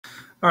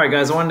All right,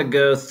 guys, I wanted to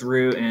go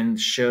through and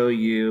show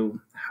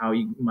you how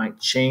you might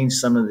change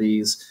some of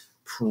these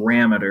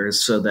parameters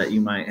so that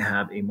you might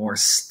have a more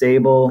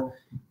stable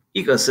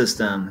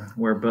ecosystem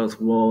where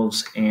both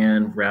wolves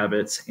and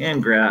rabbits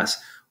and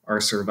grass are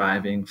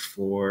surviving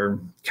for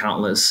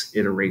countless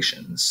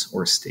iterations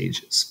or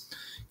stages.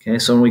 Okay,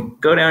 so when we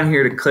go down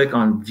here to click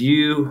on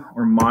view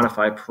or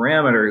modify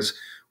parameters,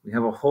 we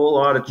have a whole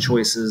lot of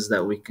choices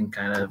that we can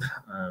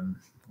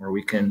where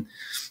we can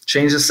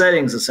change the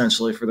settings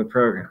essentially for the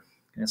program.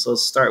 Okay, so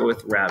let's start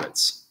with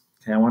rabbits.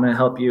 Okay, I want to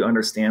help you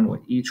understand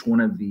what each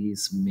one of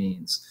these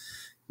means.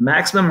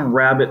 Maximum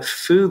rabbit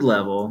food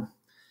level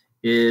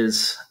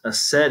is a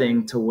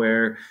setting to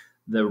where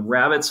the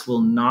rabbits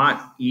will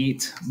not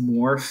eat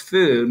more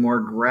food, more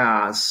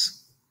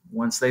grass,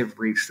 once they've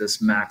reached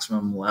this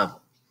maximum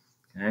level.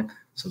 Okay,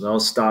 so they'll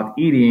stop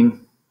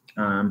eating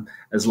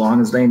as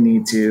long as they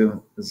need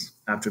to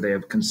after they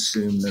have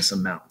consumed this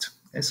amount.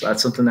 Okay, so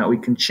that's something that we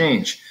can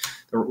change.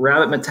 The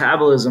rabbit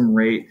metabolism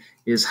rate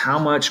is how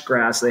much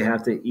grass they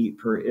have to eat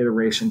per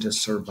iteration to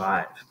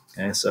survive.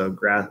 Okay, so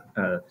grass,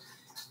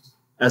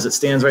 as it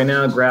stands right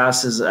now,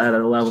 grass is at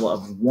a level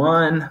of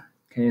 1.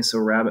 Okay, so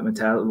rabbit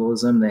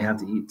metabolism, they have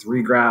to eat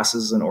 3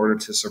 grasses in order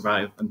to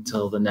survive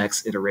until the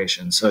next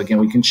iteration. So again,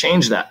 we can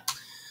change that.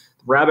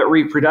 Rabbit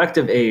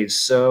reproductive age.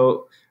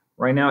 So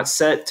right now it's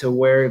set to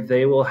where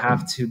they will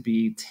have to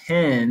be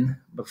 10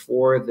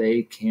 before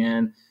they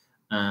can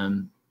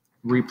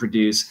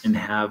reproduce and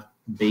have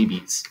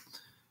babies.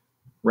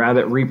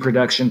 Rabbit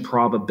reproduction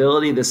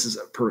probability, this is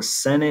a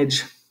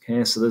percentage.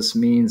 Okay, so this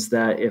means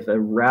that if a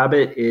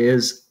rabbit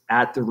is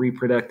at the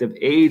reproductive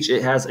age,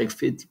 it has a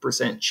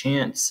 50%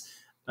 chance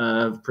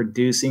of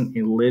producing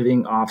a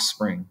living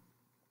offspring.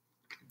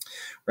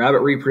 Rabbit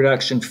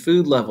reproduction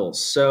food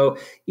levels. So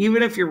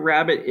even if your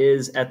rabbit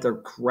is at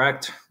the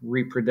correct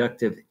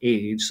reproductive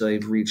age, so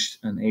they've reached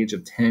an age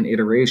of 10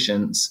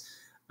 iterations,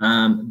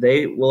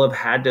 they will have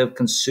had to have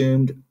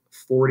consumed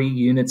 40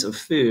 units of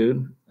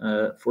food,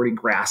 40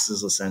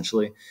 grasses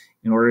essentially,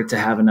 in order to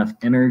have enough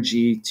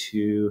energy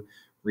to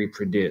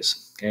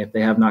reproduce. Okay, if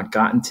they have not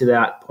gotten to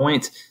that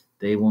point,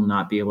 they will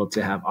not be able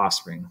to have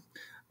offspring.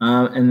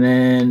 And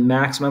then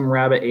maximum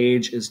rabbit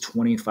age is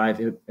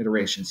 25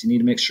 iterations. You need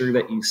to make sure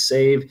that you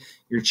save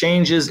your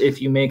changes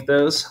if you make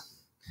those.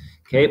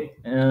 Okay,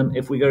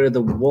 if we go to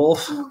the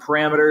wolf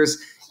parameters,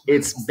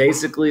 it's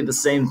basically the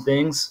same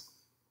things.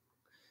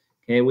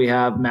 Okay, we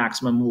have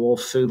maximum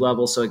wolf food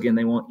level. So again,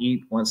 they won't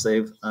eat once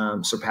they've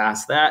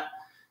surpassed that.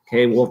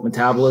 Okay, wolf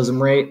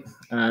metabolism rate.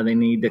 They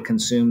need to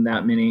consume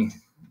that many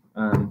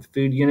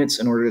food units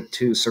in order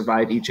to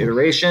survive each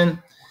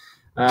iteration.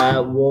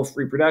 Wolf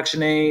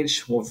reproduction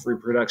age, wolf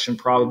reproduction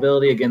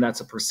probability. Again,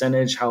 that's a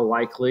percentage. How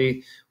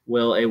likely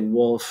will a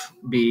wolf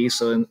be?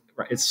 So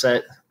it's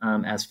set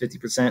as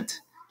 50%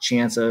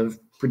 chance of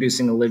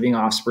producing a living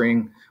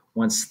offspring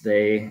once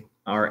they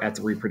are at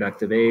the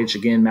reproductive age.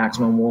 Again,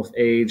 maximum wolf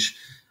age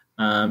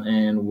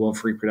and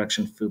wolf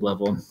reproduction food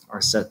level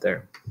are set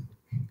there.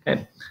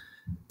 Okay.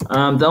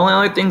 The only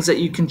other things that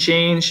you can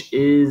change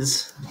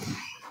is,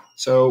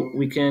 so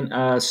we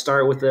can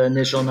start with the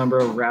initial number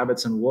of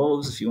rabbits and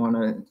wolves if you want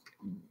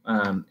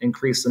to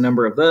increase the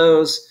number of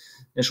those.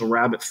 Initial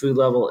rabbit food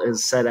level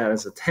is set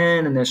as a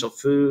 10. Initial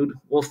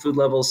wolf food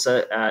level is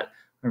set at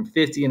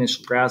 150.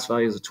 Initial grass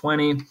value is a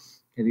 20. Okay,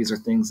 these are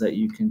things that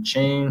you can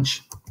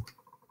change.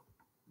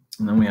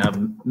 And then we have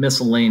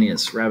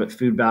miscellaneous. Rabbit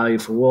food value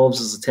for wolves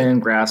is a 10.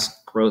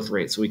 Grass growth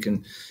rate. So we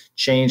can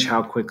change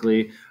how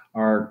quickly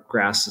our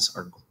grasses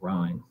are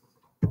growing.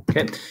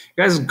 Okay,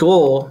 your guys'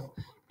 goal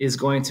is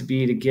going to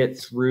be to get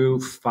through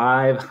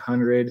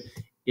 500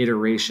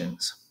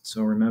 iterations.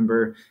 So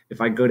remember, if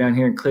I go down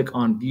here and click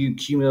on view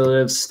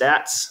cumulative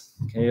stats,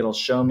 okay, it'll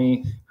show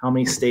me how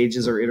many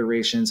stages or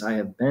iterations I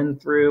have been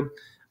through.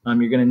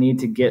 You're going to need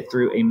to get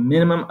through a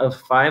minimum of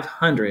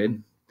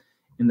 500,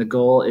 and the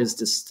goal is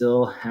to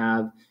still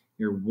have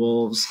your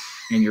wolves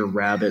and your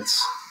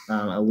rabbits,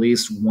 at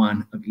least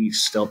one of each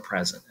still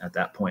present at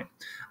that point.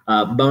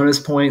 Bonus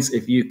points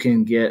if you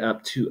can get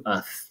up to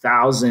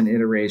 1,000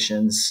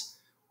 iterations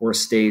or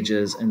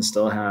stages and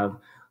still have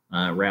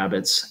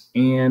rabbits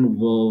and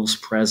wolves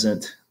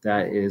present.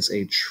 That is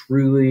a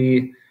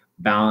truly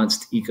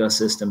balanced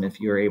ecosystem if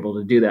you're able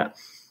to do that.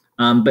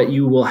 But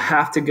you will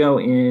have to go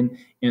in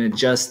and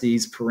adjust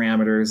these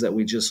parameters that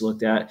we just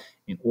looked at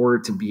in order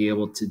to be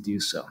able to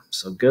do so.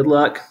 So good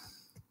luck.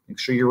 Make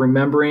sure you're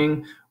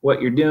remembering what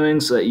you're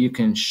doing so that you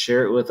can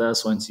share it with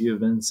us once you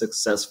have been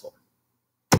successful.